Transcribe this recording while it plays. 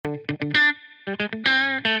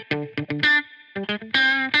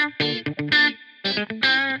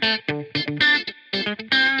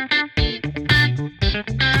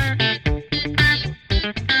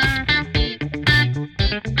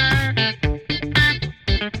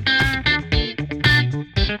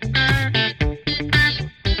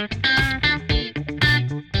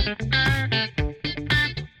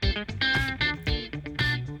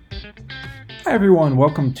everyone.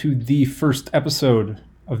 Welcome to the first episode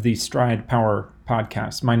of the Stride Power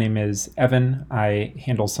podcast. My name is Evan. I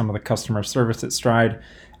handle some of the customer service at Stride,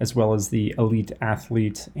 as well as the elite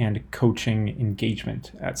athlete and coaching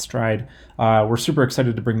engagement at Stride. We're super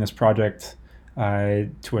excited to bring this project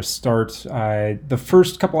to a start. The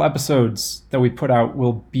first couple episodes that we put out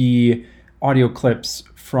will be audio clips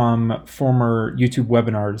from former YouTube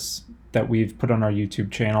webinars that we've put on our YouTube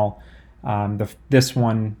channel. This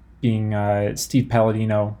one being Steve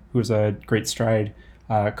Palladino, who's a great Stride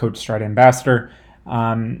coach, Stride ambassador.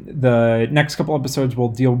 The next couple episodes will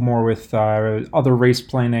deal more with other race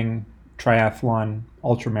planning, triathlon,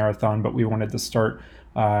 ultra marathon, but we wanted to start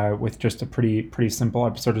with just a pretty simple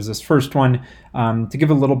episode as this first one. To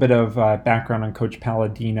give a little bit of background on Coach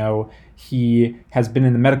Palladino, he has been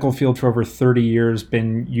in the medical field for over 30 years,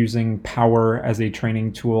 been using power as a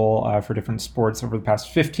training tool for different sports over the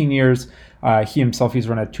past 15 years. He's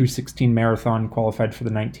run a 2:16 marathon, qualified for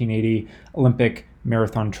the 1980 Olympic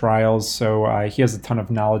marathon trials. So he has a ton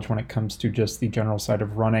of knowledge when it comes to just the general side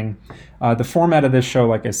of running. The format of this show,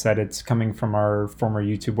 like I said, it's coming from our former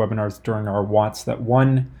YouTube webinars during our Watts That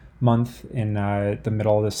Won month in the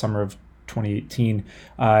middle of the summer of 2018.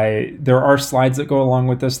 There are slides that go along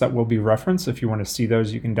with this that will be referenced. If you want to see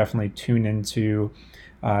those, you can definitely tune into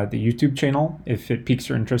the YouTube channel if it piques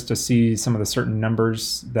your interest to see some of the certain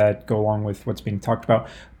numbers that go along with what's being talked about.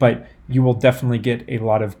 But you will definitely get a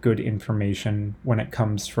lot of good information when it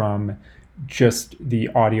comes from just the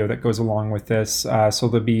audio that goes along with this. So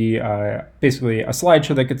there'll be basically a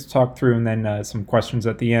slideshow that gets talked through and then some questions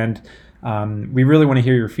at the end. We really want to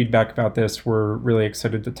hear your feedback about this. We're really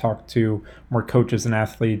excited to talk to more coaches and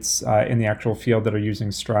athletes in the actual field that are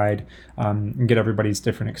using Stride and get everybody's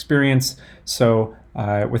different experience. So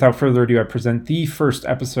without further ado, I present the first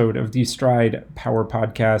episode of the Stride Power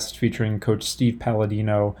Podcast featuring Coach Steve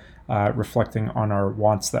Palladino, reflecting on our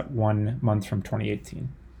Watts That Won month from 2018.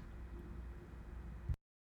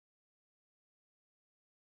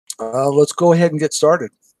 Let's go ahead and get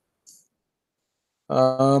started.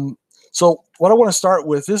 So what I want to start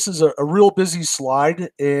with, this is a real busy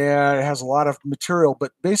slide and it has a lot of material,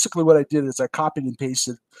 but basically what I did is I copied and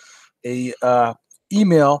pasted a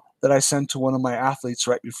email that I sent to one of my athletes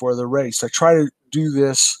right before the race. I try to do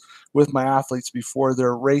this with my athletes before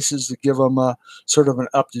their races to give them a sort of an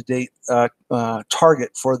up-to-date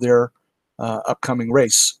target for their upcoming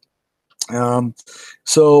race.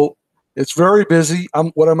 So it's very busy.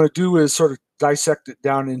 What I'm going to do is sort of dissect it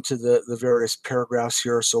down into the various paragraphs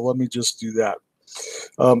here. So let me just do that.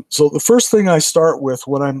 So the first thing I start with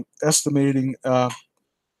when I'm estimating a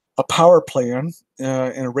power plan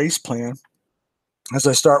and a race plan is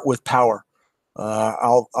I start with power.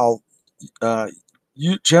 I'll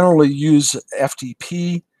generally use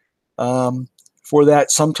FTP for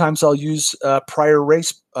that. Sometimes I'll use prior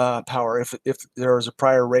race power if there is a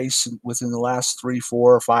prior race within the last 3,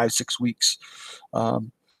 4, 5, 6 weeks.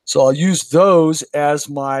 So I'll use those as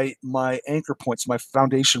my anchor points, my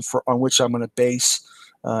foundation on which I'm going to base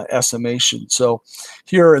estimation. So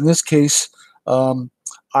here in this case,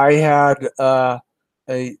 I had a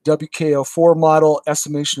WKO4 model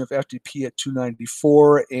estimation of FTP at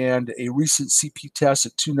 294 and a recent CP test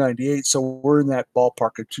at 298. So we're in that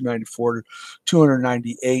ballpark of 294 to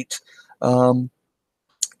 298.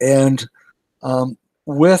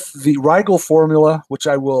 With the Rigel formula, which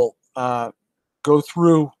I will go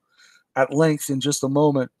through at length in just a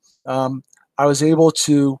moment, I was able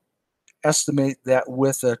to estimate that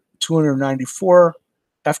with a 294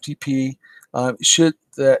 FTP,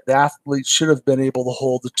 the athlete should have been able to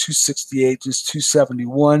hold the 268 to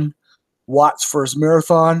 271 watts for his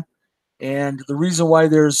marathon. And the reason why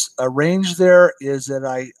there's a range there is that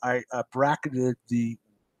I bracketed the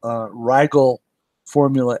Rigel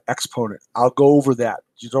formula exponent. I'll go over that.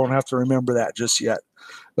 You don't have to remember that just yet,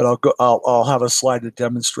 but I'll have a slide that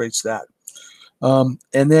demonstrates that. And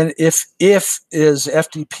then if his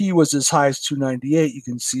FTP was as high as 298, you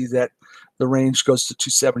can see that the range goes to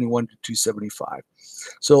 271 to 275.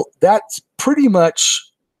 So that's pretty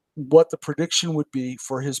much what the prediction would be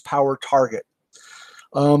for his power target.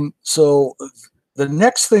 So the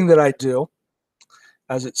next thing that I do,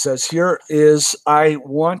 as it says here, is I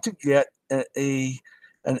want to get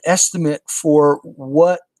an estimate for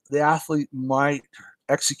what the athlete might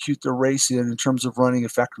execute the race in terms of running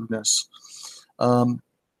effectiveness.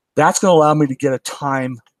 That's going to allow me to get a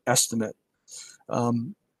time estimate.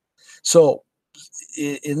 So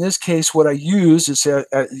in this case, what I use is,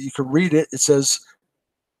 you can read it. It says,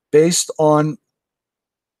 based on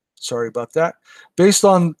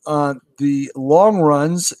the long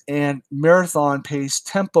runs and marathon pace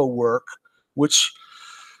tempo work, which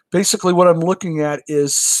basically what I'm looking at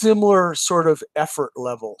is similar sort of effort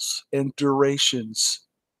levels and durations.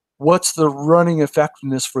 What's the running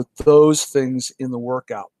effectiveness for those things in the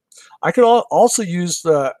workout? I could also use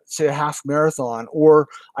say a half marathon, or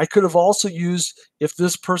I could have also used, if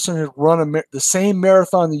this person had run the same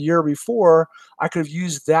marathon the year before, I could have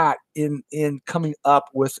used that in coming up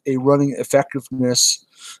with a running effectiveness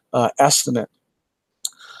estimate.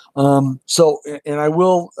 So, and I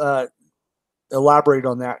will elaborate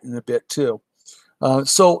on that in a bit too.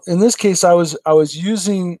 So in this case, I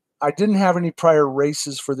didn't have any prior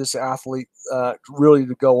races for this athlete really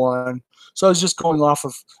to go on. So I was just going off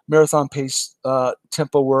of marathon pace,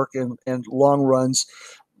 tempo work, and long runs.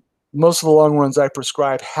 Most of the long runs I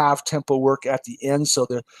prescribe have tempo work at the end, so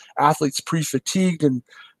the athlete's pre-fatigued, and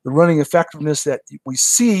the running effectiveness that we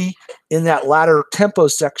see in that latter tempo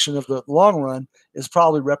section of the long run is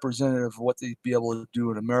probably representative of what they'd be able to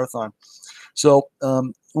do in a marathon. So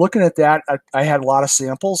looking at that, I had a lot of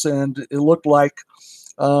samples, and it looked like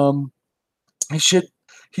he should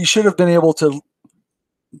have been able to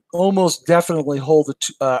almost definitely hold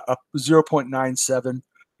a 0.97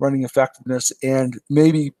 running effectiveness, and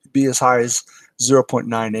maybe be as high as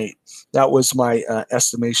 0.98. That was my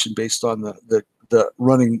estimation based on the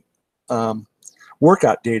running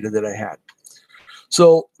workout data that I had.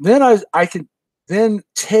 So then I could then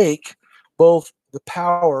take both the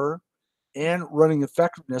power and running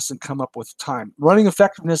effectiveness and come up with time. Running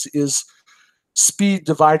effectiveness is speed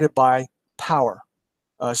divided by power,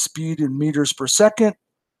 speed in meters per second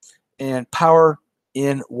and power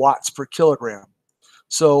in watts per kilogram.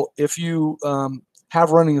 So if you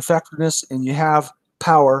have running effectiveness and you have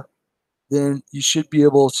power, then you should be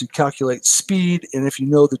able to calculate speed. And if you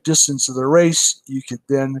know the distance of the race, you could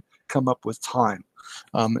then come up with time.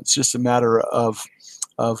 It's just a matter of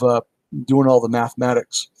doing all the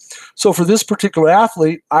mathematics. So for this particular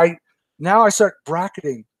athlete, I start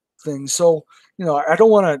bracketing things. So, I don't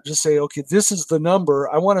want to just say, okay, this is the number.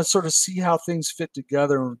 I want to sort of see how things fit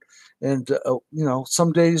together. And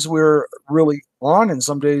some days we're really on and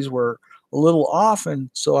some days we're a little off. And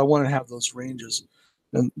so I want to have those ranges.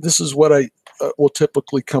 And this is what I will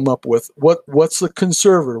typically come up with. What's the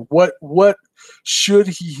conservative? What should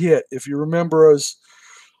he hit? If you remember, us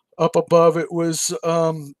up above, it was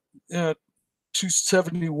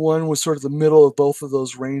 271 was sort of the middle of both of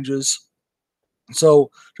those ranges.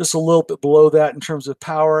 So just a little bit below that in terms of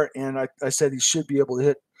power. And I said he should be able to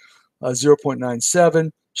hit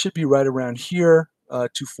 0.97, should be right around here,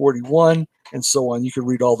 241, and so on. You can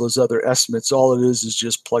read all those other estimates. All it is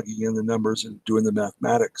just plugging in the numbers and doing the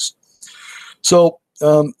mathematics. So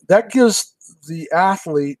that gives the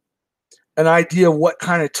athlete an idea of what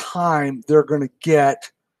kind of time they're going to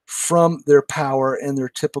get from their power and their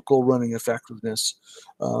typical running effectiveness.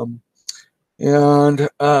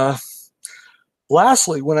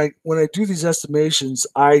 Lastly, when I do these estimations,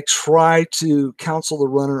 I try to counsel the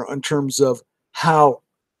runner in terms of how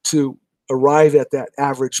to arrive at that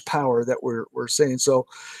average power that we're saying. So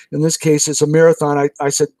in this case, it's a marathon. I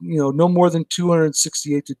said, no more than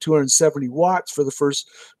 268 to 270 watts for the first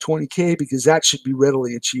 20K, because that should be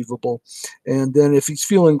readily achievable. And then if he's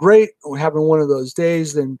feeling great or having one of those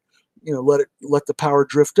days, then, let the power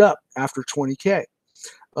drift up after 20K.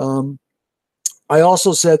 I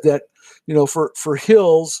also said that, for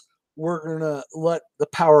hills, we're going to let the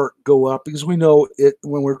power go up, because we know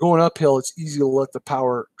when we're going uphill, it's easy to let the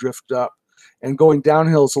power drift up. And going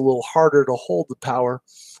downhill is a little harder to hold the power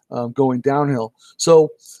going downhill. So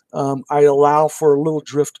I allow for a little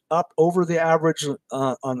drift up over the average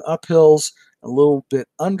on uphills, a little bit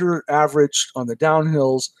under average on the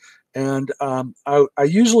downhills. And I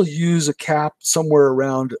usually use a cap somewhere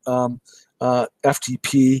around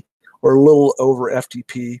FTP or a little over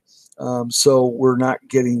FTP. So we're not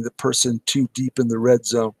getting the person too deep in the red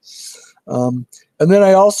zone. And then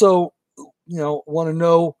I also, want to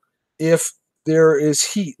know if there is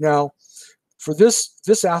heat. Now, for this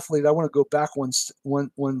athlete, I want to go back one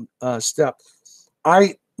step.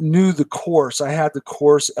 I knew the course. I had the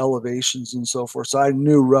course elevations and so forth, so I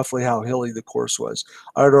knew roughly how hilly the course was.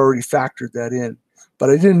 I had already factored that in.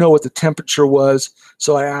 But I didn't know what the temperature was,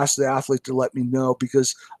 so I asked the athlete to let me know,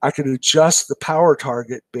 because I could adjust the power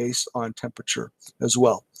target based on temperature as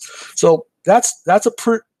well. So that's a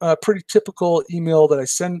pretty typical email that I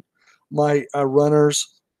send my runners.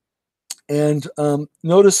 And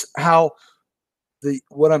notice how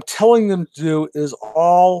what I'm telling them to do is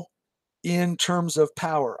all in terms of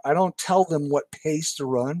power. I don't tell them what pace to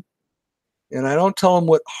run, and I don't tell them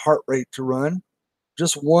what heart rate to run,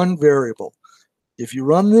 just one variable. If you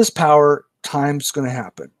run this power, time's going to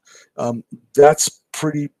happen. That's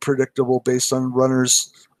pretty predictable based on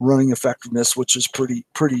runners' running effectiveness, which is pretty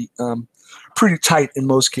tight in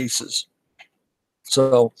most cases.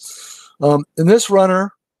 So in this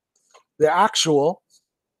runner, the actual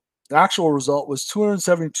result was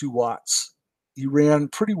 272 watts. He ran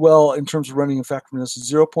pretty well in terms of running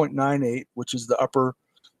effectiveness, 0.98, which is the upper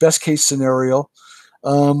best case scenario.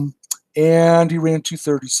 And he ran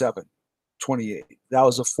 237.28. That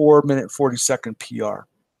was a 4-minute 40-second PR.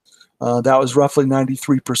 That was roughly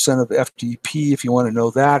 93% of FTP, if you want to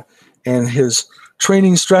know that. And his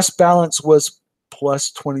training stress balance was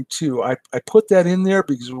plus 22. I put that in there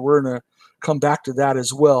because we're going to come back to that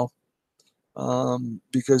as well.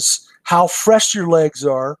 Because how fresh your legs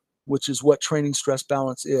are, which is what training stress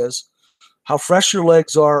balance is, how fresh your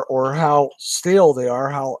legs are or how stale they are,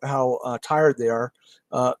 how tired they are,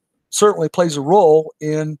 certainly plays a role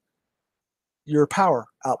in your power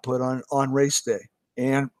output on race day.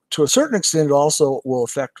 And to a certain extent, it also will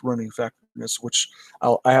affect running effectiveness, which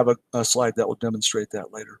I have a slide that will demonstrate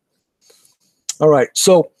that later. All right,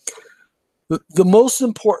 so the most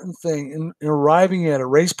important thing in arriving at a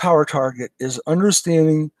race power target is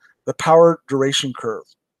understanding the power duration curve.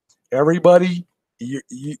 Everybody,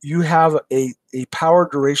 you have a power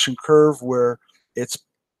duration curve where it's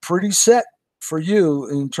pretty set for you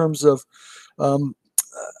in terms of what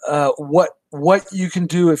you can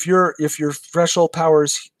do if your threshold power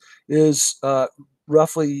is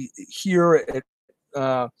roughly here at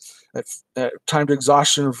time to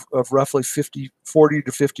exhaustion of roughly 40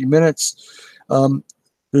 to 50 minutes.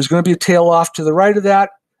 There's going to be a tail off to the right of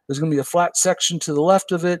that. There's going to be a flat section to the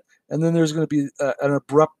left of it, and then there's going to be an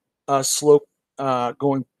abrupt slope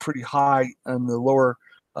going pretty high in the lower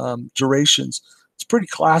durations. It's pretty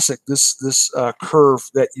classic, this curve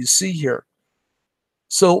that you see here.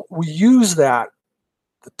 So we use that,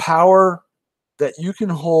 the power that you can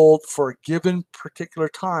hold for a given particular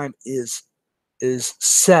time is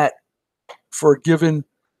set for a given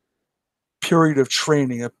period of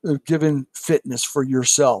training, a given fitness for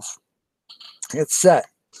yourself. It's set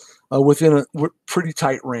within a pretty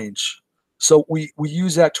tight range. So we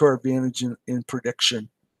use that to our advantage in prediction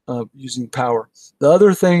using power. The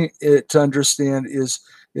other thing to understand is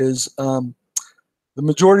the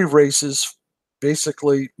majority of races,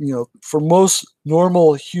 basically, for most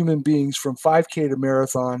normal human beings from 5K to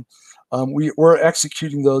marathon, we're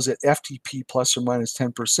executing those at FTP plus or minus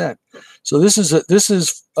 10%. So this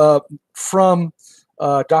is from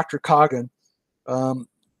Dr. Coggin,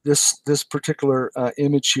 this particular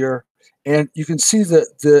image here, and you can see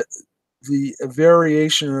the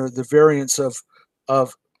variation or the variance of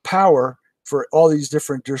power for all these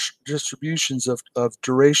different distributions of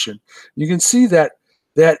duration. You can see that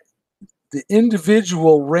the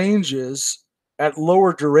individual ranges at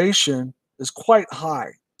lower duration is quite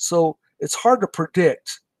high. So it's hard to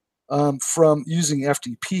predict from using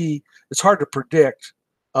FTP. It's hard to predict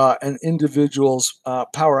an individual's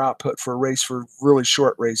power output for a race for really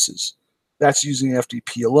short races. That's using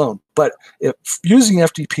FTP alone. But if using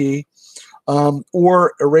FTP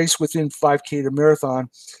or a race within 5K to marathon,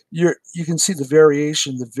 you can see the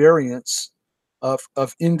variation, the variance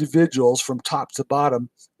of individuals from top to bottom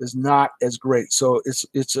is not as great. So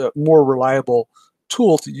it's a more reliable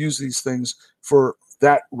tool to use these things for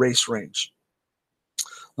that race range.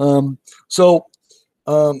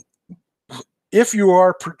 If you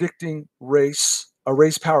are predicting a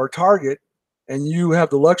race power target, and you have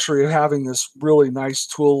the luxury of having this really nice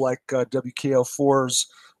tool like WKO4's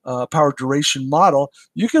power duration model,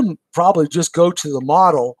 you can probably just go to the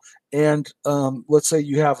model and let's say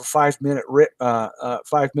you have a 5-minute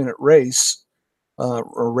race,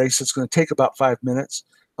 or a race that's going to take about 5 minutes,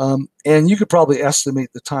 and you could probably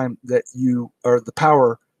estimate the time that the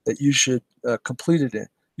power that you should complete it in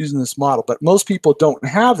using this model. But most people don't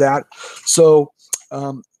have that, so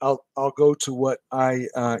I'll go to what I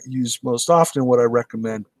use most often, what I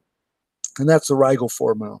recommend, and that's the Rigel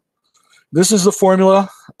formula. This is the formula.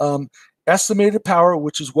 Estimated power,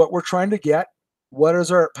 which is what we're trying to get. What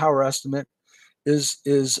is our power estimate?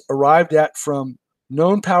 Is arrived at from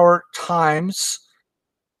known power times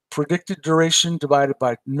predicted duration divided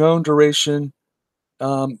by known duration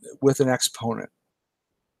with an exponent.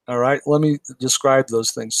 All right, let me describe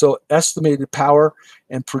those things. So estimated power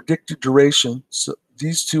and predicted duration, so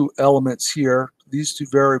these two elements here, these two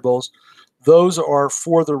variables, those are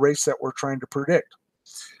for the race that we're trying to predict.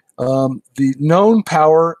 The known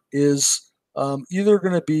power is either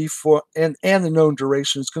going to be for, and the known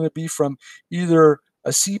duration is going to be from either a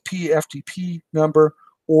CP FTP number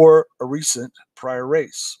or a recent prior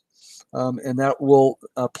race. And that will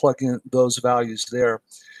plug in those values there.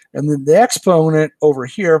 And then the exponent over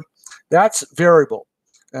here, that's variable.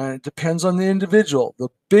 and it depends on the individual. The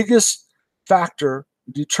biggest factor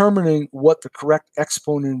determining what the correct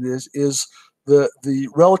exponent is the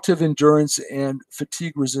relative endurance and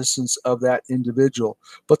fatigue resistance of that individual.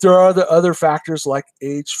 But there are the other factors like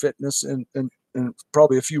age, fitness, and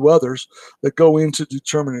probably a few others that go into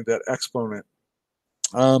determining that exponent.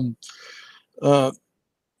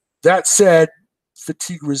 That said,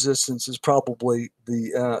 fatigue resistance is probably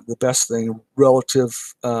the best thing, relative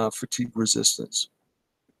fatigue resistance.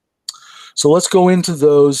 So let's go into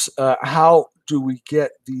those. How do we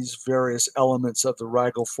get these various elements of the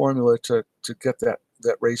Rigel formula to get that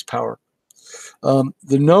race power? The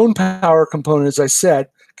known power component, as I said,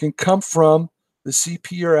 can come from the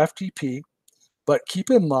CP or FTP, but keep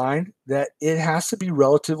in mind that it has to be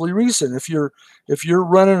relatively recent. If you're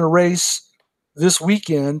running a race this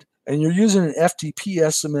weekend and you're using an FTP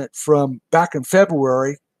estimate from back in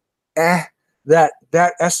February, that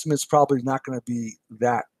estimate's probably not going to be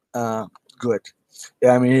that good.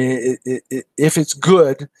 I mean, if it's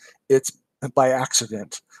good, it's by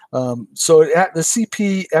accident. So the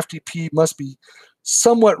CP FTP must be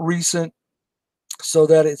somewhat recent so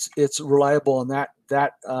that it's reliable on that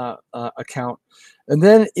account, and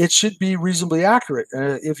then it should be reasonably accurate.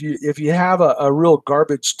 If you have a real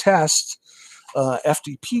garbage test,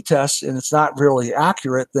 FTP test, and it's not really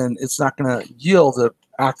accurate, then it's not going to yield an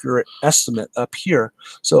accurate estimate up here.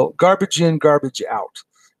 So garbage in, garbage out.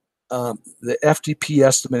 The FTP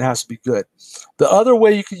estimate has to be good. The other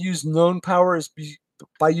way you could use known power is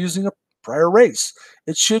by using a prior race.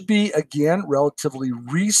 It should be, again, relatively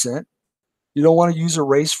recent. You don't want to use a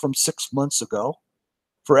race from 6 months ago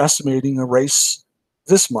for estimating a race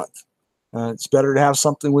this month. It's better to have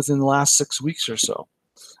something within the last 6 weeks or so.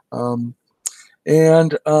 You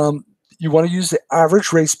want to use the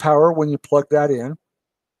average race power when you plug that in.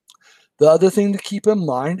 The other thing to keep in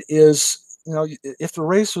mind is, if the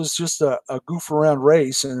race was just a goof around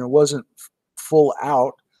race and it wasn't full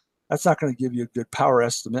out, that's not going to give you a good power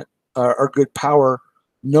estimate or good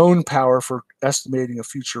known power for estimating a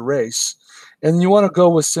future race. And you want to go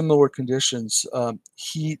with similar conditions.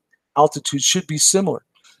 Heat, altitude should be similar.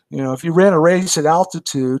 If you ran a race at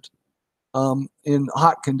altitude in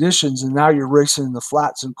hot conditions and now you're racing in the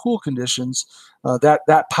flats and cool conditions,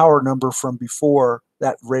 that power number from before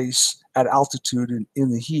that race at altitude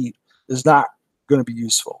in the heat is not going to be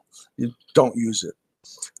useful. You don't use it.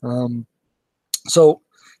 So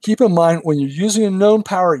keep in mind, when you're using a known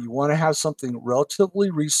power, you want to have something relatively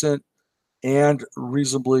recent and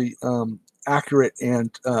reasonably accurate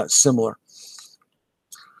and similar.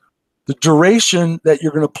 The duration that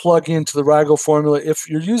you're going to plug into the Rigel formula, if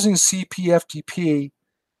you're using CP-FTP,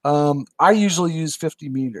 I usually use 50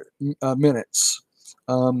 minutes.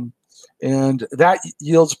 And that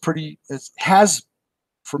yields has,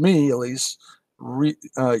 for me at least,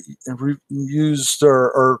 used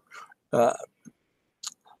or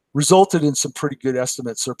resulted in some pretty good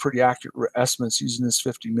estimates or pretty accurate estimates using this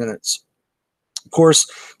 50 minutes. Of course,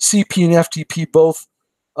 CP and FTP both,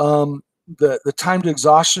 the time to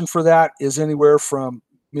exhaustion for that is anywhere from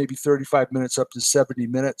maybe 35 minutes up to 70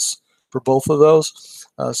 minutes for both of those.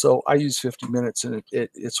 So I use 50 minutes and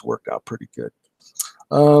it's worked out pretty good.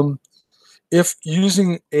 If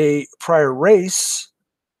using a prior race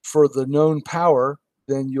for the known power,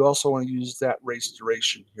 then you also want to use that race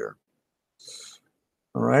duration here.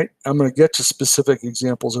 All right, I'm going to get to specific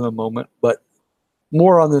examples in a moment, but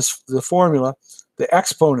more on the formula, the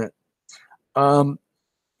exponent. I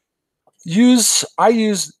use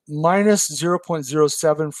minus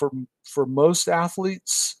 0.07 for most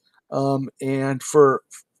athletes, and for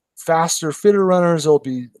faster, fitter runners, it'll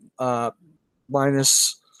be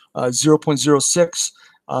minus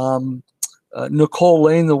 0.06. Nicole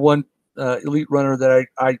Lane, the one elite runner that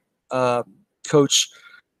I coach,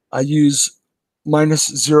 I use minus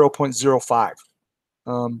 0.05.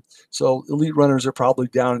 So elite runners are probably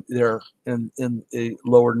down there in a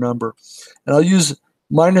lower number. And I'll use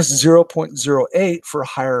minus 0.08 for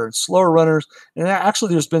higher and slower runners. And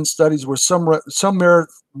actually, there's been studies where some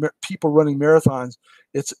people running marathons,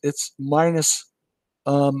 it's minus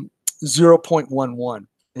 0.11.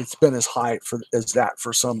 It's been as high as that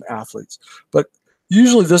for some athletes. But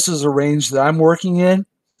usually this is a range that I'm working in.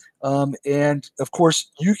 And of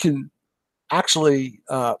course, you can actually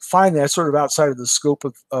find that sort of outside of the scope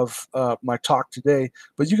of my talk today,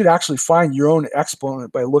 but you could actually find your own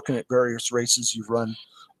exponent by looking at various races you've run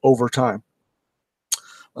over time.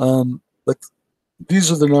 But these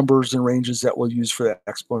are the numbers and ranges that we'll use for that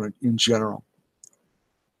exponent in general.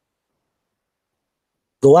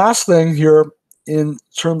 The last thing here in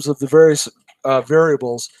terms of the various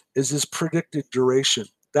variables is this predicted duration.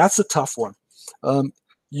 That's a tough one.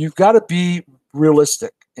 you've got to be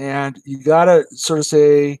realistic, and you got to sort of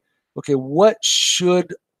say, okay, what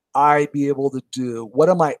should I be able to do? What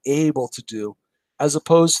am I able to do, as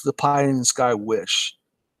opposed to the pie in the sky wish?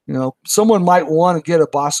 Someone might want to get a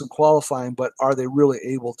Boston qualifying, but are they really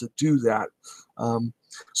able to do that?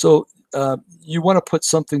 So you want to put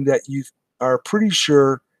something that you are pretty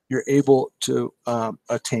sure you're able to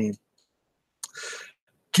attain.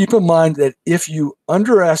 Keep in mind that if you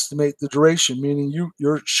underestimate the duration, meaning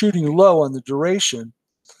you're shooting low on the duration,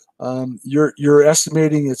 you're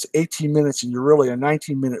estimating it's 18 minutes and you're really a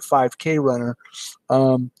 19-minute 5K runner,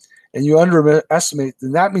 and you underestimate,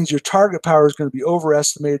 then that means your target power is going to be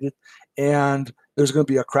overestimated, and there's going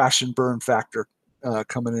to be a crash and burn factor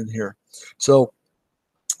coming in here. So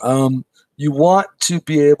you want to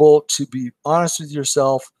be able to be honest with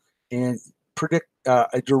yourself and predict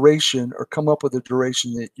a duration, or come up with a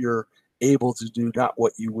duration that you're able to do, not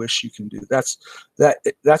what you wish you can do. That's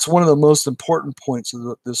one of the most important points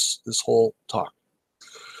of this whole talk.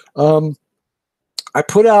 I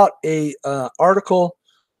put out a article.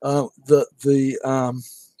 The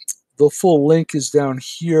full link is down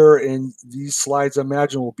here, and these slides, I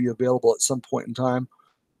imagine, will be available at some point in time.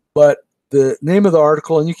 But the name of the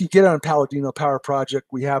article, and you can get it on Paladino Power Project.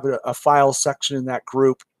 We have a file section in that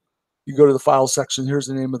group. You go to the file section. Here's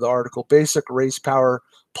the name of the article: Basic Race Power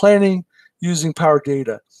Planning Using Power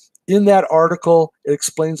Data. In that article, it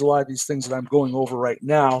explains a lot of these things that I'm going over right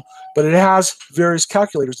now, but it has various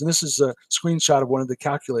calculators, and this is a screenshot of one of the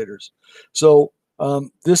calculators. So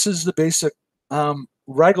this is the basic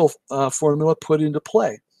Rigel formula put into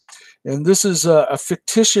play, and this is a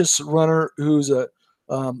fictitious runner who's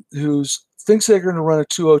thinks they're going to run a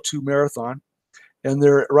 2:02 marathon, and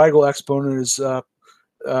their Rigel exponent is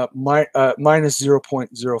minus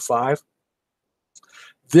 0.05.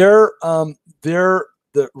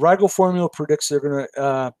 The Rigel formula predicts they're going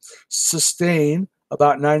to sustain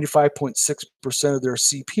about 95.6% of their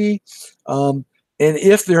CP, and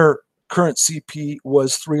if their current CP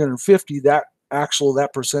was 350, that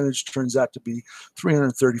percentage turns out to be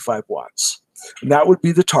 335 watts, and that would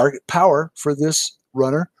be the target power for this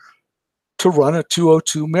runner to run a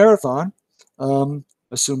 2:02 marathon,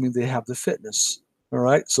 assuming they have the fitness. All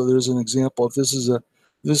right, so there's an example. If this is a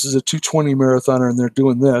 2:20 marathoner and they're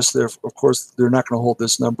doing this, of course they're not going to hold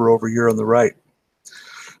this number over here on the right.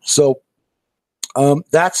 So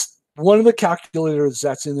that's one of the calculators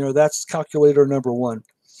that's in there. That's calculator number one,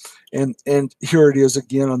 and here it is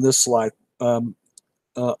again on this slide on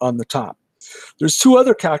the top. There's two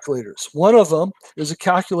other calculators. One of them is a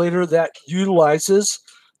calculator that utilizes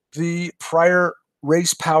the prior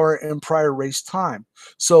race power and prior race time.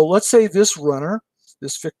 So let's say this runner,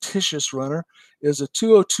 this fictitious runner, is a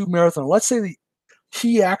 2:02 marathon. Let's say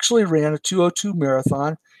he actually ran a 2:02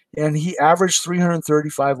 marathon and he averaged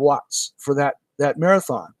 335 watts for that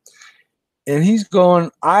marathon. And he's going,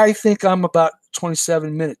 I think I'm about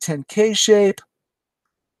 27-minute 10K shape,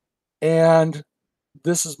 and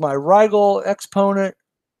this is my Rigel exponent.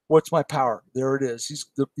 What's my power? There it is. He's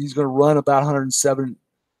going to run about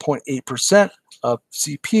 107.8% of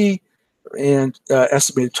CP, and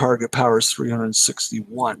estimated target power is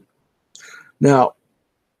 361. Now,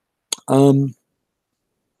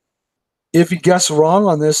 if he guesses wrong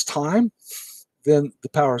on this time, then the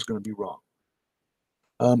power is going to be wrong.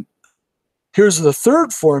 Here's the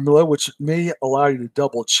third formula, which may allow you to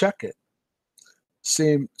double check it.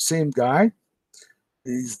 Same guy.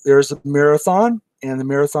 There's a marathon and the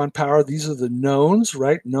marathon power. These are the knowns,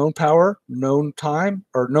 right? Known power, known time,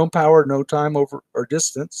 or known power, known time over or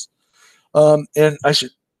distance. And I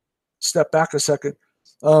should step back a second.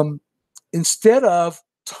 Instead of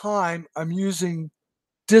time, I'm using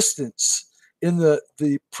distance in the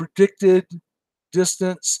predicted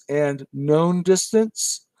distance and known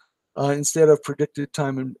distance instead of predicted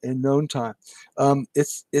time and known time.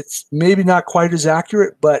 It's maybe not quite as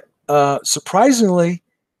accurate, but surprisingly,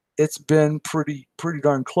 it's been pretty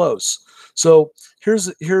darn close. So here's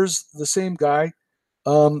the same guy.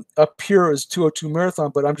 Up here is 2:02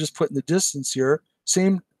 marathon, but I'm just putting the distance here.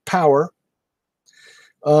 Same power.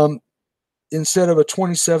 Instead of a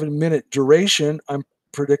 27-minute duration, I'm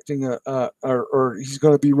predicting or he's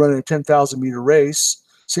going to be running a 10,000 meter race.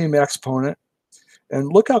 Same exponent,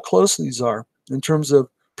 and look how close these are in terms of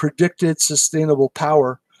predicted sustainable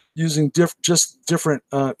power using different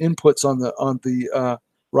inputs on the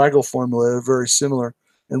Rigel formula that are very similar,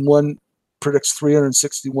 and one predicts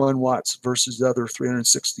 361 watts versus the other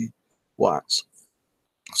 360 watts.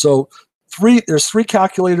 So there's three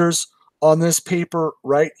calculators on this paper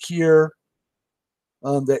right here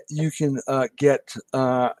that you can get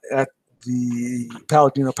at the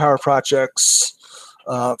Paladino Power Project's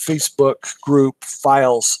Facebook group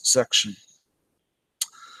files section.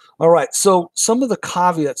 All right, so some of the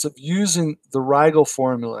caveats of using the Rigel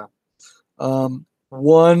formula.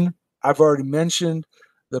 One, I've already mentioned,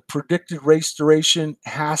 the predicted race duration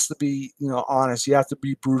has to be, honest. You have to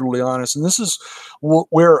be brutally honest. And this is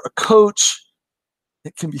where a coach,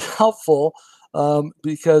 it can be helpful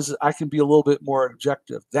because I can be a little bit more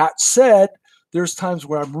objective. That said, there's times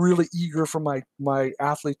where I'm really eager for my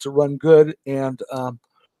athlete to run good, and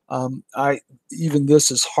even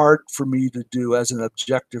this is hard for me to do as an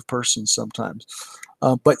objective person sometimes.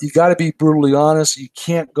 But you got to be brutally honest. You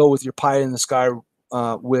can't go with your pie in the sky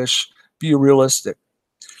wish. Be realistic.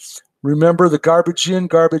 Remember the garbage in,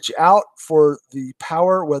 garbage out for the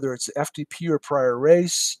power, whether it's FTP or prior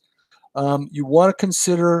race. You want to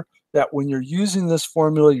consider that when you're using this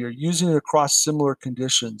formula, you're using it across similar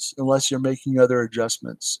conditions unless you're making other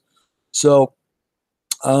adjustments. So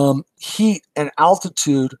heat and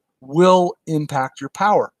altitude will impact your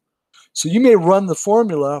power. So you may run the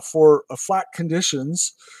formula for flat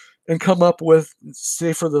conditions and come up with,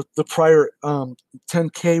 say, for the prior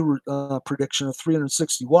 10K prediction of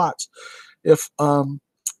 360 watts. If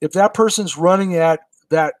that person's running at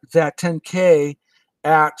that 10K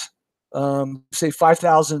at say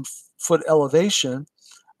 5,000 foot elevation,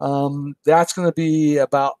 that's going to be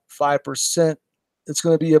about 5%. It's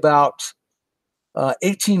going to be about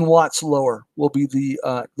 18 watts lower will be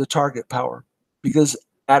the target power, because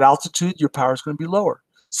at altitude your power is going to be lower.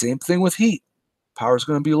 Same thing with heat, power is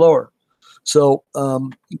going to be lower. So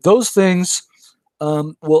those things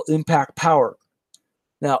will impact power.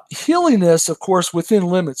 Now, hilliness, of course, within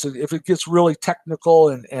limits. If it gets really technical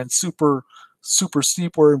and super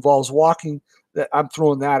steep where it involves walking, that I'm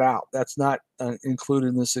throwing that out. That's not included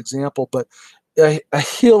in this example. But a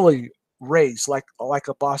hilly race like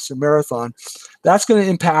a Boston Marathon, that's going to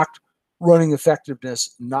impact running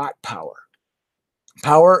effectiveness, not power.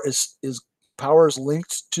 Power is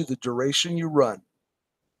linked to the duration you run.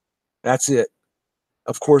 That's it.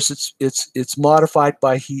 Of course, it's modified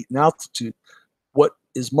by heat and altitude. What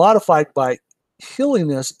is modified by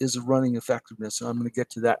hilliness is running effectiveness, and I'm going to get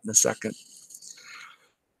to that in a second.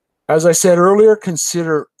 As I said earlier,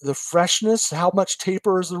 consider the freshness. How much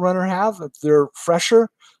taper does the runner have? If they're fresher,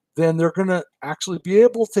 then they're going to actually be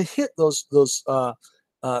able to hit those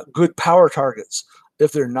good power targets.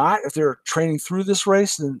 If they're not, if they're training through this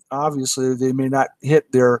race, then obviously they may not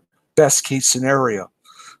hit their best case scenario.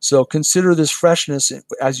 So consider this freshness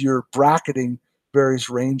as you're bracketing various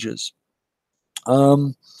ranges.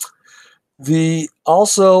 Also,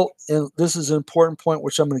 and this is an important point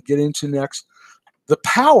which I'm going to get into next, the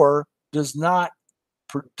power does not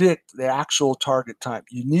predict the actual target time.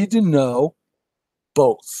 You need to know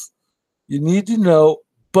both. You need to know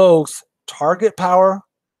both target power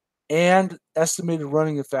and estimated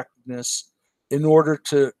running effectiveness in order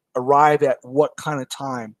to arrive at what kind of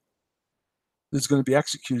time is going to be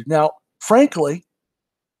executed. Now, frankly,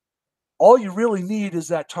 all you really need is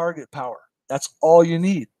that target power. That's all you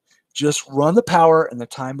need. Just run the power and the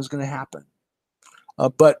time is going to happen.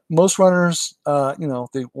 But most runners,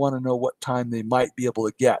 they want to know what time they might be able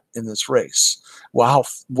to get in this race. Wow,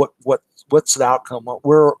 what's the outcome?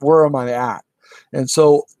 Where am I at? And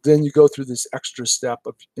so then you go through this extra step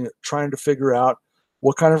of trying to figure out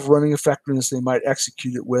what kind of running effectiveness they might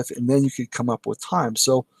execute it with, and then you can come up with time.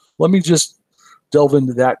 So let me just delve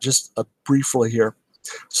into that just briefly here.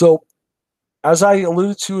 So as I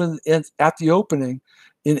alluded to at the opening,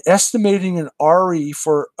 in estimating an RE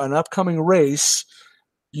for an upcoming race,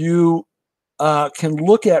 you can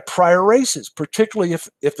look at prior races, particularly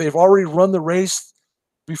if they've already run the race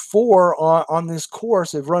before on this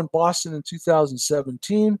course. They've run Boston in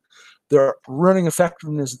 2017. Their running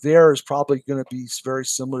effectiveness there is probably going to be very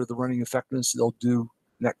similar to the running effectiveness they'll do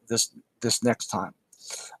this next time.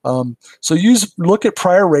 So look at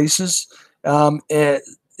prior races at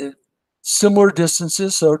similar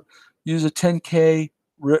distances. So use a 10K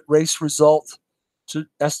race result to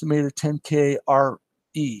estimate a 10K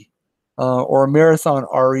RE or a marathon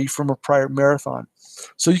RE from a prior marathon.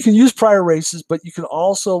 So you can use prior races, but you can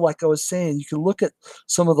also, like I was saying, you can look at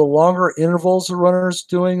some of the longer intervals the runner's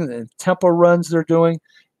doing and tempo runs they're doing,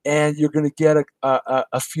 and you're going to get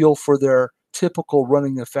a feel for their typical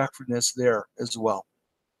running effectiveness there as well.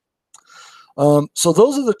 So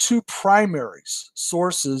those are the two primary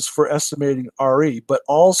sources for estimating RE, but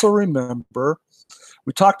also remember,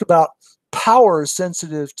 we talked about power is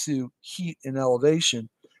sensitive to heat and elevation.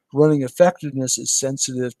 Running effectiveness is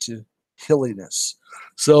sensitive to hilliness.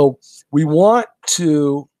 So we want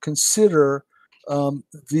to consider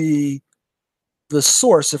the the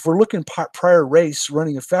source, if we're looking prior race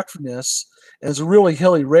running effectiveness, and it's a really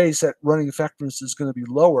hilly race, that running effectiveness is going to be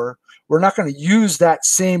lower. We're not going to use that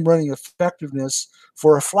same running effectiveness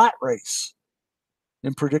for a flat race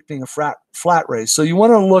in predicting a flat race. So you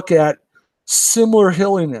want to look at similar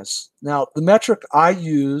hilliness. Now, the metric I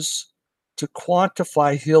use to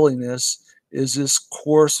quantify hilliness is this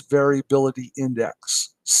course variability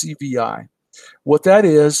index, CVI. What that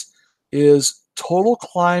is total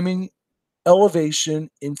climbing elevation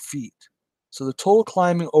in feet. So the total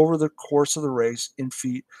climbing over the course of the race in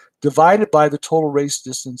feet divided by the total race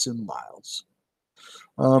distance in miles.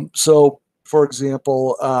 So, for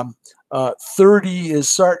example, 30 is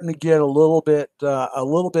starting to get a little bit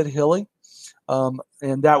hilly,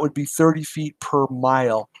 and that would be 30 feet per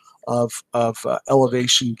mile of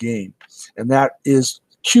elevation gain, and that is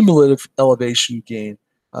cumulative elevation gain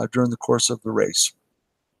during the course of the race.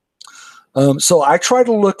 So I try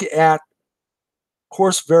to look at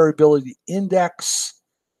course variability index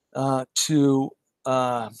to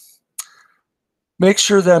make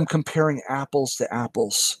sure that I'm comparing apples to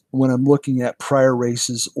apples when I'm looking at prior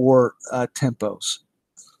races or tempos.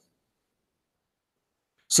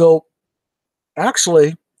 So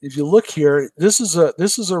actually, if you look here, this is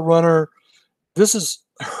a runner. This is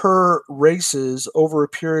her races over a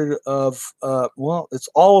period of it's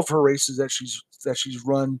all of her races that she's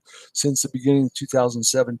run since the beginning of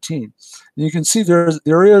 2017. And you can see there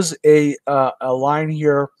is a line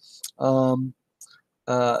here.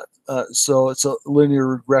 So it's a linear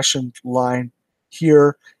regression line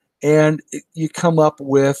here, and you come up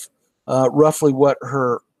with roughly what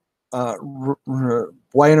her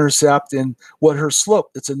y-intercept and what her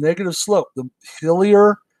slope. It's a negative slope. The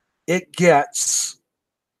hillier it gets,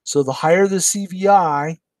 so the higher the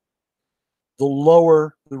CVI, the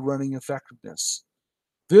lower the running effectiveness.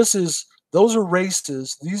 Those are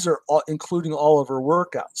races. These are including all of her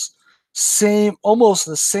workouts. Almost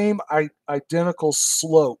the same identical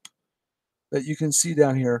slope that you can see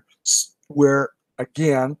down here, where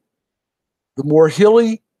again, the more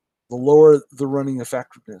hilly, the lower the running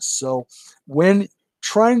effectiveness. So when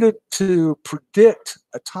trying to predict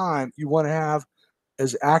a time, you want to have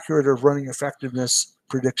as accurate of running effectiveness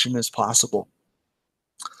prediction as possible.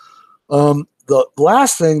 The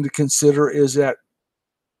last thing to consider is that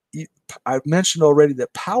I've mentioned already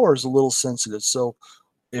that power is a little sensitive. So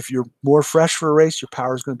if you're more fresh for a race, your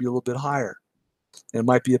power is going to be a little bit higher. And it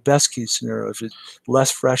might be a best case scenario. If it's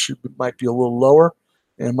less fresh, it might be a little lower,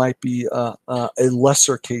 and it might be a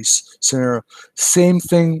lesser case scenario. Same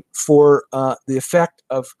thing for the effect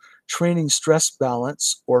of training stress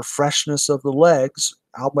balance or freshness of the legs,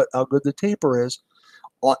 how good the taper is,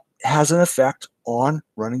 has an effect on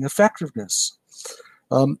running effectiveness.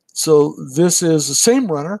 So this is the same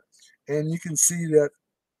runner, and you can see that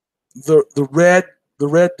the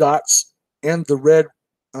red dots and the red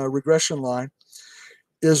regression line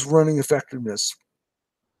is running effectiveness.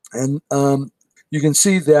 And you can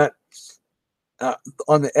see that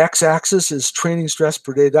on the x-axis is training stress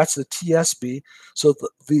per day. That's the TSB. So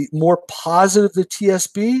the more positive the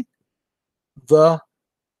TSB, the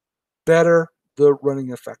better the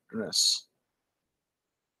running effectiveness.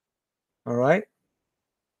 All right.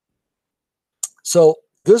 So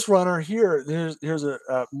this runner here, here's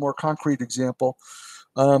a more concrete example.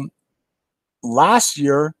 Last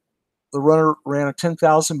year, the runner ran a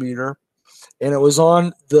 10,000 meter, and it was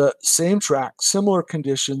on the same track, similar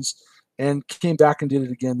conditions, and came back and did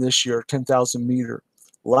it again this year, 10,000 meter.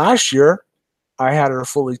 Last year, I had her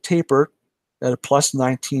fully tapered at a plus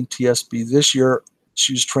 19 TSB. This year,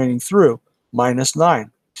 she's training through minus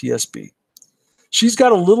 9 TSB. She's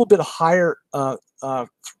got a little bit higher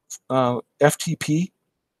FTP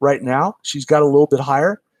right now. She's got a little bit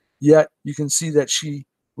higher, yet you can see that she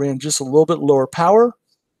ran just a little bit lower power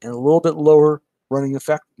and a little bit lower running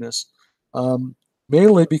effectiveness,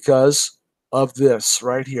 mainly because of this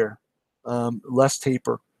right here, less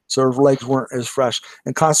taper. So her legs weren't as fresh.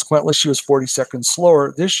 And consequently, she was 40 seconds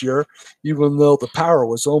slower this year, even though the power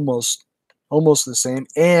was almost the same,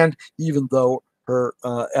 and even though her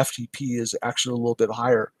FTP is actually a little bit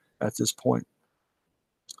higher at this point.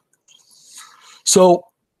 So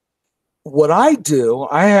what I do,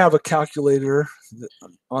 I have a calculator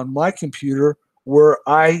on my computer where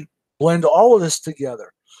I blend all of this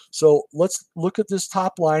together. So let's look at this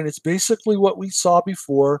top line. It's basically what we saw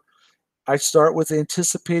before. I start with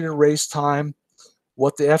anticipated race time,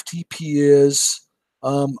 what the FTP is.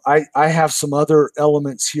 I have some other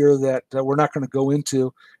elements here that we're not going to go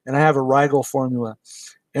into, and I have a Rigel formula.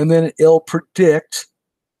 And then it'll predict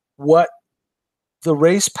what the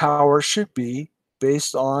race power should be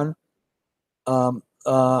based on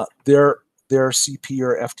their their CP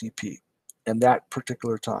or FTP in that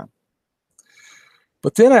particular time.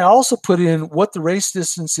 But then I also put in what the race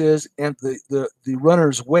distance is and the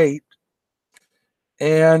runner's weight,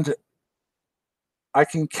 and I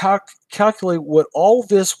can calculate what all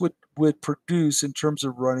this would produce in terms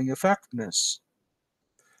of running effectiveness.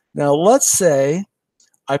 Now, let's say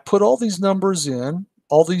I put all these numbers in,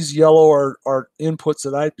 all these yellow are inputs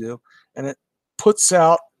that I do, and it puts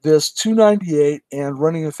out this 298 and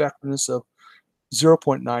running effectiveness of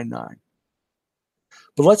 0.99.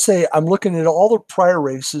 But let's say I'm looking at all the prior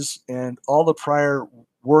races and all the prior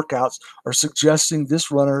workouts are suggesting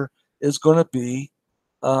this runner is going to be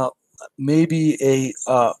maybe a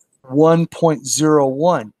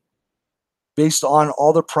 1.01 based on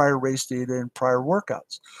all the prior race data and prior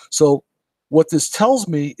workouts. So what this tells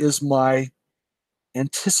me is my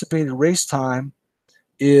anticipated race time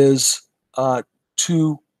is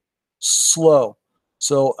too slow.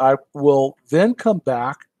 So I will then come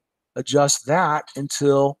back, adjust that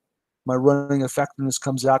until my running effectiveness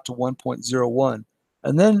comes out to 1.01.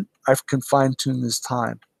 And then I can fine tune this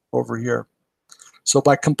time over here. So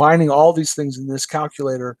by combining all these things in this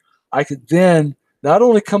calculator, I could then not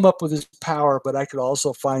only come up with this power, but I could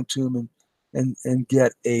also fine tune and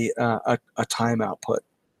get a time output.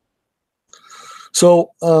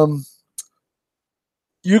 So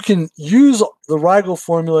you can use the Rigel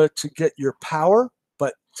formula to get your power,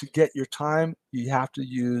 but to get your time, you have to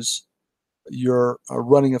use your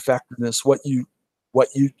running effectiveness, what you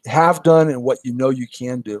have done and what you know you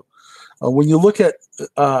can do. When you look at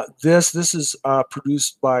this is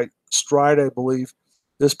produced by Stride, I believe,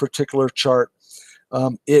 this particular chart.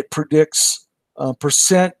 It predicts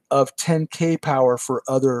percent of 10K power for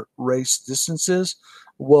other race distances.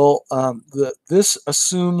 Well, this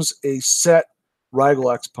assumes a set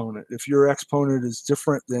Rigel exponent. If your exponent is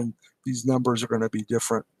different, then these numbers are going to be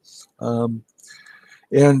different.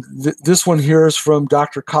 And this one here is from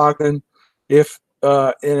Dr. Coggan. And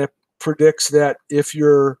it predicts that if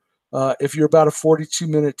you're about a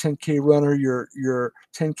 42-minute 10K runner, your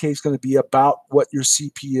 10K is going to be about what your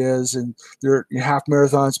CP is, and your half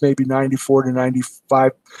marathons maybe 94 to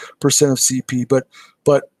 95% of CP.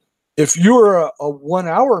 But if you're a 1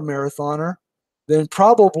 hour marathoner, then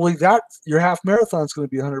probably your half marathon is going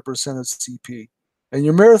to be 100% of CP, and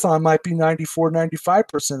your marathon might be 94,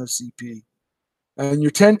 95% of CP, and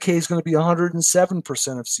your 10K is going to be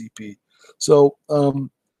 107% of CP. So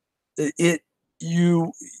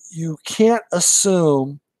you can't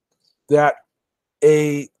assume that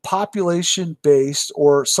a population-based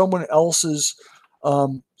or someone else's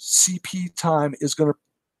CP time is going to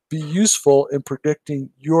be useful in predicting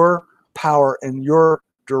your power and your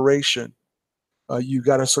duration. You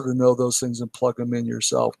got to sort of know those things and plug them in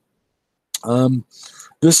yourself.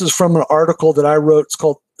 This is from an article that I wrote. It's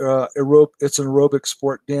called it's an aerobic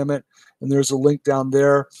sport, damn it. And there's a link down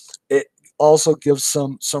there. It also gives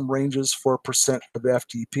some ranges for percent of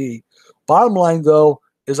FTP. Bottom line, though,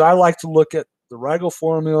 is I like to look at the Rigel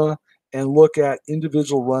formula and look at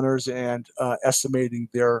individual runners and estimating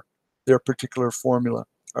their particular formula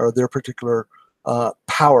or their particular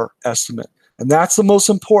power estimate. And that's the most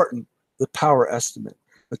important, the power estimate.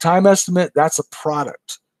 The time estimate, that's a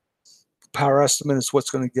product. The power estimate is what's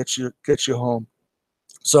going to get you home.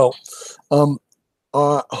 So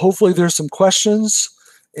hopefully there's some questions,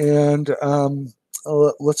 and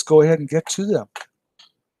let's go ahead and get to them.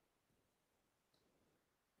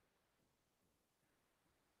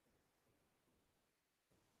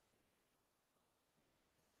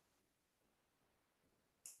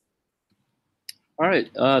 All right,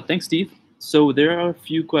 thanks, Steve. So there are a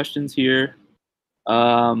few questions here.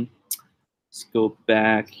 Let's go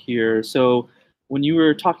back here. So when you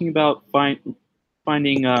were talking about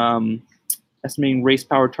finding estimating race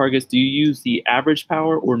power targets, do you use the average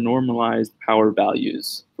power or normalized power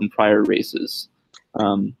values from prior races?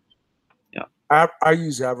 Yeah, I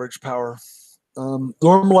use average power.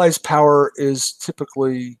 Normalized power is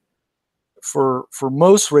typically for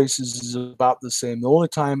most races is about the same. The only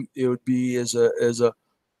time it would be is a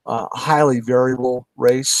highly variable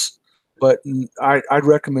race, but I'd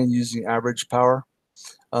recommend using average power.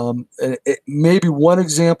 Maybe one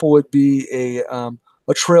example would be a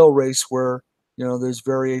trail race where there's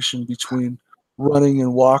variation between running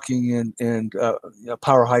and walking and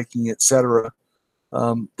power hiking, etc.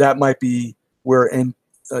 That might be where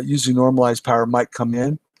using normalized power might come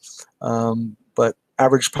in, but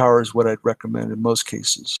average power is what I'd recommend in most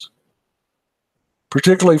cases,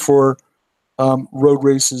 particularly for road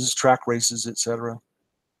races, track races, etc.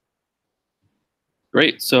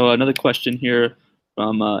 Great. So another question here.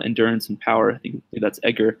 from Endurance and Power. I think that's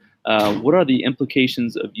Edgar. What are the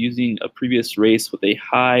implications of using a previous race with a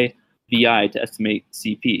high VI to estimate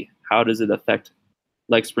CP? How does it affect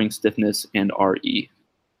leg spring stiffness and RE?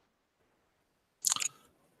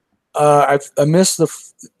 I missed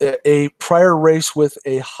a prior race with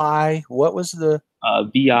a high. What was the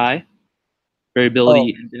VI,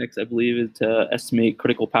 variability index, I believe, is to estimate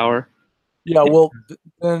critical power. Yeah, well,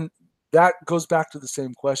 then that goes back to the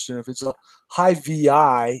same question. If it's a high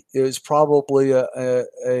VI, it was probably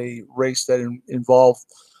a race that involved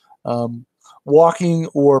walking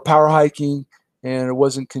or power hiking, and it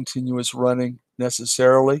wasn't continuous running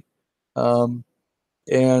necessarily. And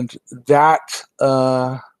that,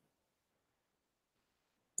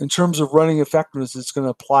 in terms of running effectiveness, it's going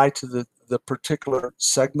to apply to the particular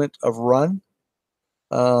segment of run.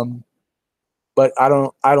 But I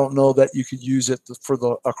don't know that you could use it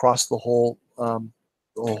for across the whole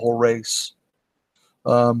race.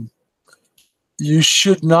 You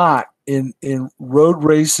should not in road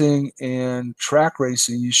racing and track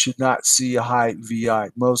racing. You should not see a high VI.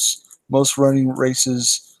 Most running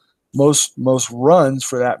races, most runs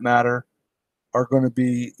for that matter, are going to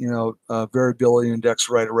be variability index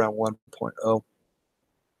right around 1.0.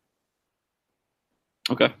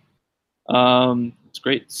 Okay. That's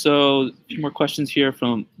great. So a few more questions here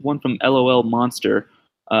from LOL Monster.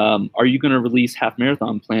 Are you going to release half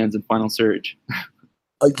marathon plans in Final Surge?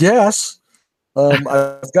 Yes.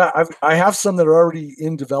 I have some that are already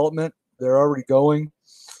in development. They're already going.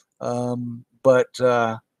 But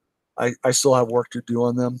I still have work to do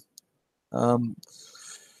on them.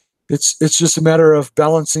 It's just a matter of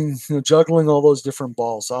balancing, juggling all those different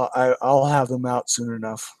balls. I'll have them out soon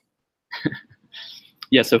enough.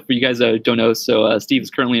 Yeah, so for you guys that don't know, so Steve is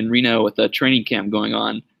currently in Reno with a training camp going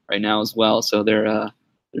on right now as well. So they're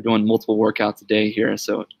doing multiple workouts a day here.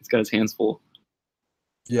 So he's got his hands full.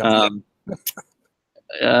 Yeah.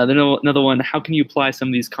 Then another one. How can you apply some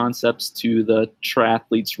of these concepts to the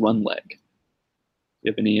triathlete's run leg? Do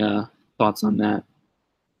you have any thoughts on that?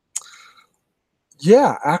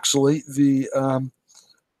 Yeah, actually, the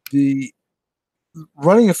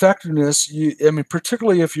running effectiveness,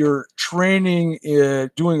 particularly if you're training,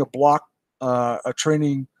 doing a block, a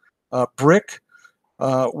training brick,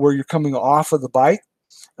 where you're coming off of the bike,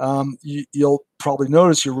 you'll probably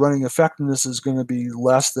notice your running effectiveness is going to be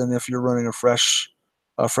less than if you're running a fresh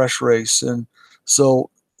race. And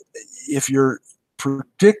so if you're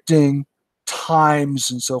predicting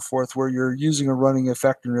times and so forth, where you're using a running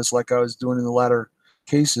effectiveness like I was doing in the latter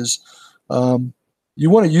cases, you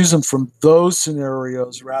want to use them from those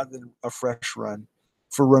scenarios rather than a fresh run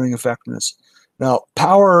for running effectiveness. Now,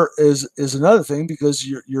 power is another thing, because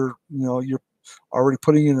you're already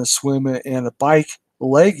putting in a swim and a bike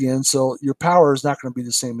leg in, so your power is not going to be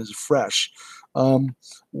the same as a fresh.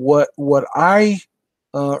 What I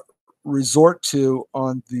resort to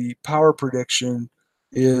on the power prediction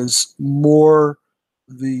is more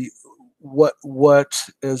what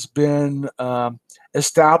has been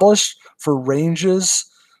established for ranges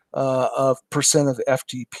of percent of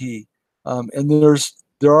FTP, and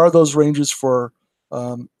there are those ranges for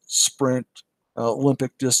sprint,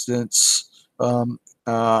 Olympic distance,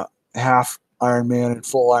 half Ironman and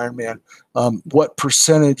full Ironman. What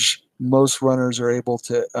percentage most runners are able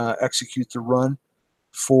to execute the run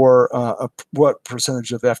for what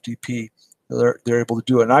percentage of FTP they're able to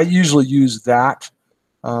do it. And I usually use that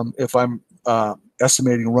if I'm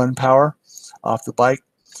estimating run power off the bike,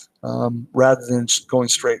 rather than going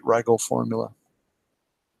straight Rigel formula.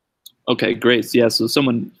 Okay, great. So, yeah, so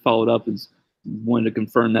someone followed up and wanted to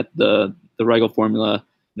confirm that the Rigel formula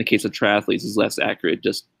in the case of triathletes is less accurate,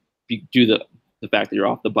 just due to the fact that you're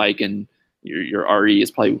off the bike and your RE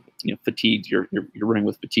is probably fatigued. You're running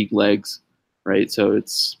with fatigued legs, right? So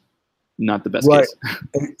it's not the best case.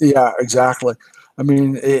 Yeah, exactly. I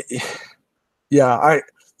mean, it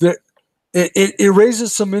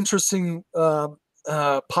raises some interesting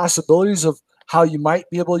possibilities of how you might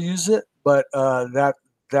be able to use it, but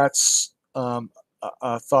that's a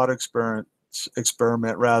thought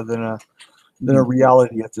experiment rather than a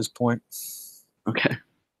reality at this point. Okay.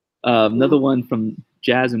 Another one from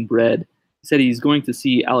Jazz and Bread. He said he's going to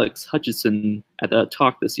see Alex Hutchison at a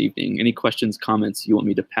talk this evening. Any questions, comments you want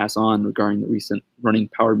me to pass on regarding the recent Running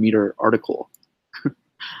Power Meter article?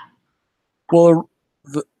 Well,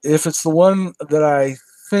 if it's the one that I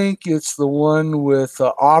think it's the one with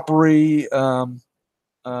Aubrey,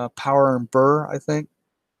 Power and Burr, I think.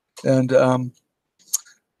 And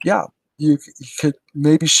yeah, you could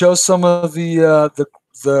maybe show some of the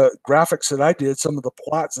graphics that I did, some of the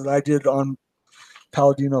plots that I did on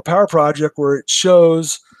Palladino Power Project, where it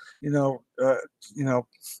shows, you know,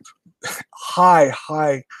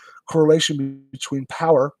 high correlation between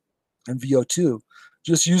power and VO2,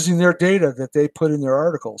 just using their data that they put in their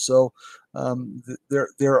article. So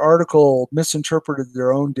their article misinterpreted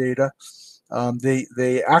their own data.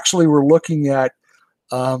 They actually were looking at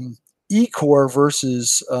E-core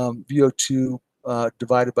versus VO2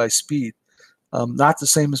 divided by speed, not the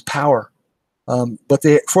same as power. But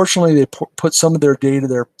fortunately they put some of their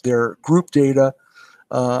data, their group data,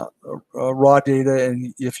 raw data,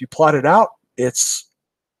 and if you plot it out, it's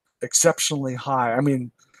exceptionally high. I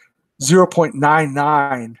mean,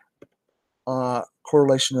 0.99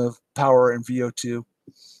 correlation of power and VO2.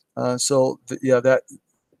 That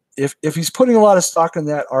if he's putting a lot of stock in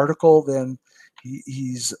that article, then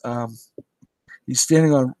he's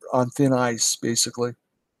standing on thin ice, basically.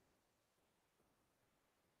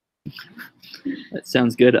 That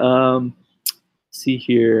sounds good. See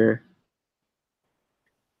here.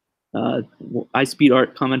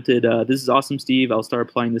 iSpeedArt commented, "This is awesome, Steve. I'll start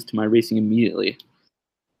applying this to my racing immediately."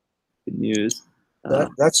 Good news.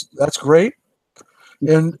 That's great.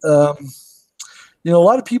 And a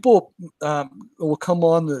lot of people will come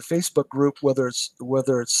on the Facebook group, whether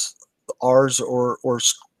it's ours or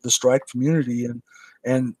the Stride community,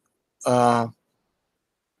 and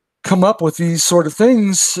come up with these sort of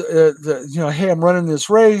things. Hey, I'm running this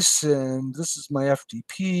race, and this is my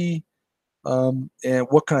FTP, and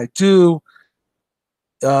what can I do?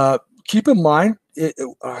 Keep in mind,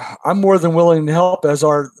 I'm more than willing to help,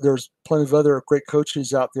 there's plenty of other great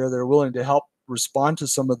coaches out there that are willing to help respond to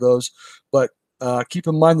some of those. But keep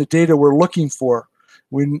in mind the data we're looking for.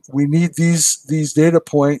 We need these data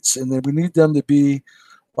points, and then we need them to be,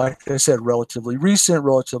 like I said, relatively recent,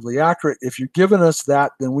 relatively accurate. If you're giving us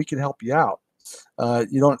that, then we can help you out.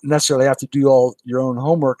 You don't necessarily have to do all your own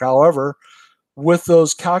homework. However, with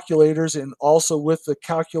those calculators, and also with the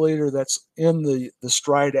calculator that's in the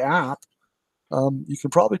Stride app, you can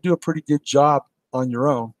probably do a pretty good job on your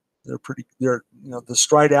own. The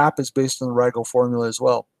Stride app is based on the Rigel formula as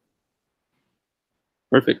well.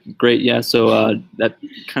 Perfect. Great. Yeah. So that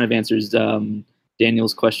kind of answers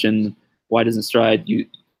Daniel's question. Why doesn't Stride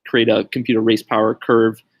create a computer race power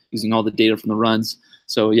curve using all the data from the runs?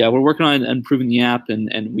 So yeah, we're working on improving the app,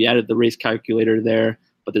 and we added the race calculator there.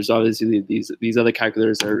 But there's obviously these other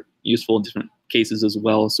calculators that are useful in different cases as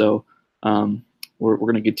well. So we're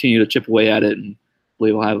going to continue to chip away at it, and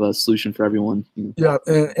believe we'll have a solution for everyone. Yeah,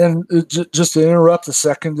 and just to interrupt a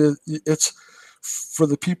second, it's for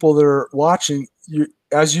the people that are watching.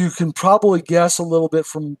 As you can probably guess a little bit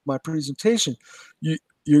from my presentation, you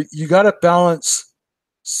got to balance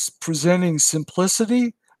presenting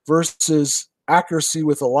simplicity versus accuracy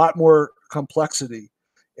with a lot more complexity,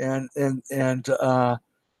 and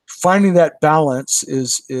finding that balance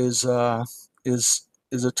is a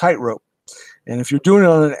tightrope. And if you're doing it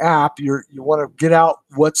on an app, you want to get out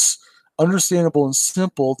what's understandable and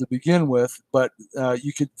simple to begin with, but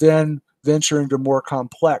you could then venture into more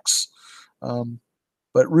complex.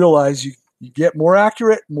 But realize you get more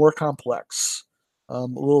accurate, more complex. A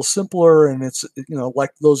little simpler, and it's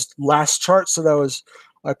like those last charts that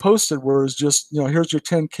I posted, where it's just here's your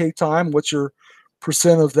 10K time. What's your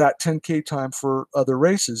percent of that 10K time for other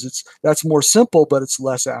races? That's more simple, but it's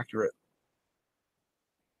less accurate.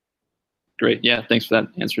 Great. Yeah. Thanks for that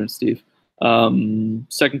answer, Steve.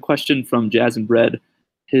 Second question from Jazz and Bread.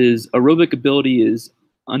 His aerobic ability is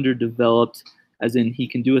underdeveloped, as in he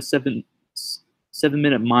can do a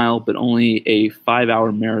 7-minute mile, but only a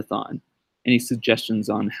 5-hour marathon. Any suggestions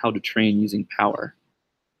on how to train using power?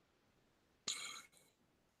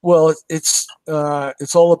 Well, it's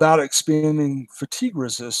all about expanding fatigue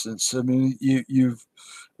resistance. I mean,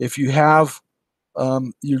 if you have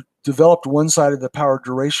you developed one side of the power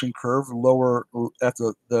duration curve, lower at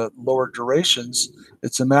the lower durations,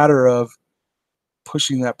 it's a matter of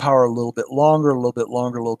pushing that power a little bit longer, a little bit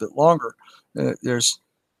longer, a little bit longer. There's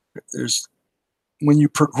when you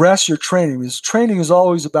progress your training, because training is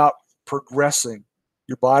always about progressing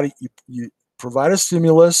your body. You provide a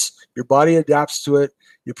stimulus, your body adapts to it.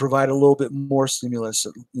 You provide a little bit more stimulus,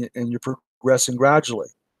 and you're progressing gradually.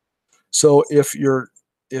 So if you're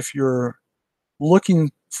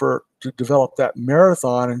looking to develop that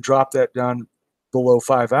marathon and drop that down below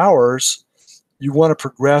 5 hours, you want to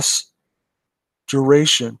progress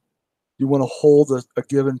duration. You want to hold a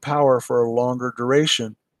given power for a longer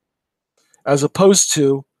duration, as opposed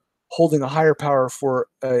to holding a higher power for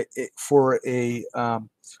a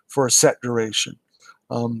set duration.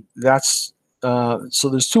 So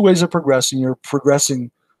there's two ways of progressing. You're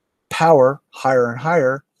progressing power higher and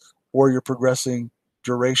higher, or you're progressing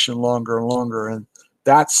duration longer and longer. And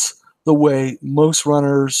that's the way most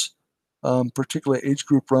runners particularly age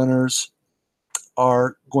group runners,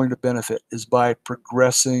 are going to benefit is by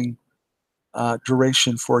progressing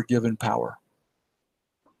duration for a given power.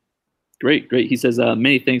 Great. He says,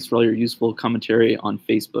 many thanks for all your useful commentary on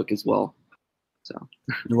Facebook as well. So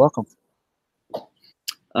you're welcome.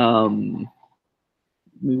 One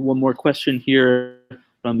more question here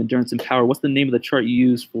from Endurance and Power. What's the name of the chart you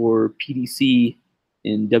use for PDC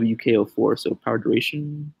in WKO4? So power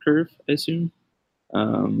duration curve, I assume.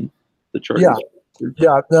 The chart. Yeah.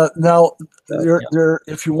 Now,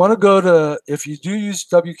 if you want to go to, if you do use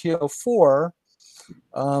WKO4,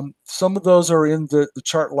 some of those are in the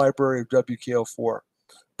chart library of WKO4,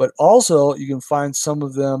 but also you can find some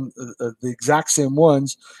of them, the exact same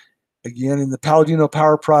ones, again in the Palladino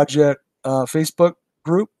Power Project Facebook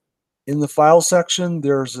group. In the file section,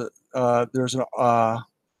 there's a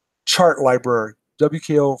chart library,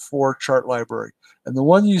 WKO4 chart library, and the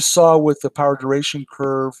one you saw with the power duration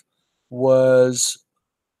curve was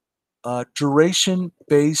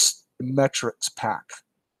duration-based metrics pack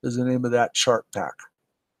is the name of that chart pack.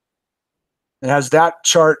 It has that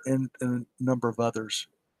chart and a number of others.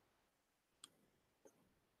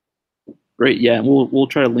 Great, yeah, we'll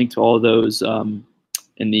try to link to all of those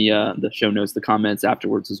in the show notes, the comments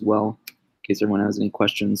afterwards as well, in case everyone has any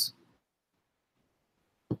questions.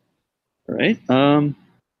 All right, I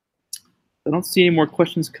don't see any more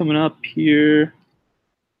questions coming up here.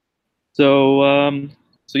 So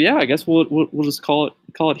yeah, I guess we'll just call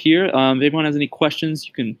it here. If anyone has any questions,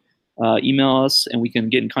 you can email us, and we can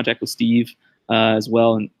get in contact with Steve as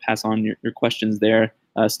well and pass on your questions there.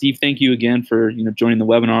 Steve, thank you again for joining the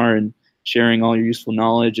webinar and sharing all your useful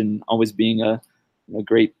knowledge, and always being a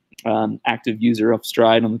great active user of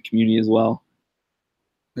Stride on the community as well.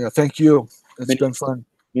 Yeah, thank you. It's been fun.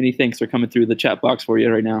 Many thanks for coming through the chat box for you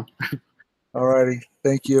right now. All righty,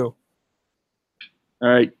 thank you. All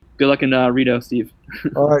right. Good luck in Rito, Steve.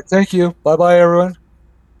 All right. Thank you. Bye-bye, everyone.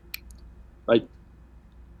 Bye.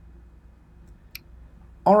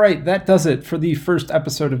 All right. That does it for the first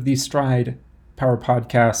episode of the Stride Power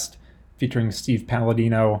Podcast featuring Steve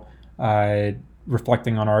Palladino,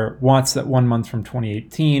 reflecting on our watts that 1 month from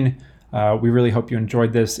 2018. We really hope you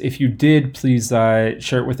enjoyed this. If you did, please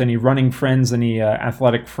share it with any running friends, any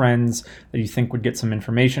athletic friends that you think would get some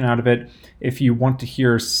information out of it. If you want to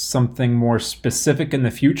hear something more specific in the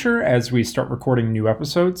future as we start recording new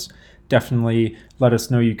episodes, definitely let us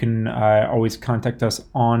know. You can always contact us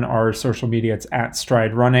on our social media. It's at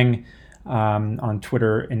Stride Running. On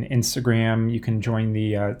Twitter and Instagram. You can join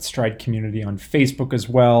the Stride community on Facebook as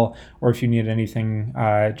well, or if you need anything,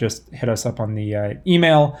 just hit us up on the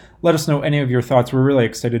email. Let us know any of your thoughts. We're really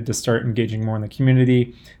excited to start engaging more in the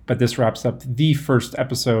community, but this wraps up the first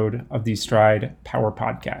episode of the Stride Power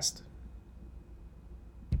Podcast.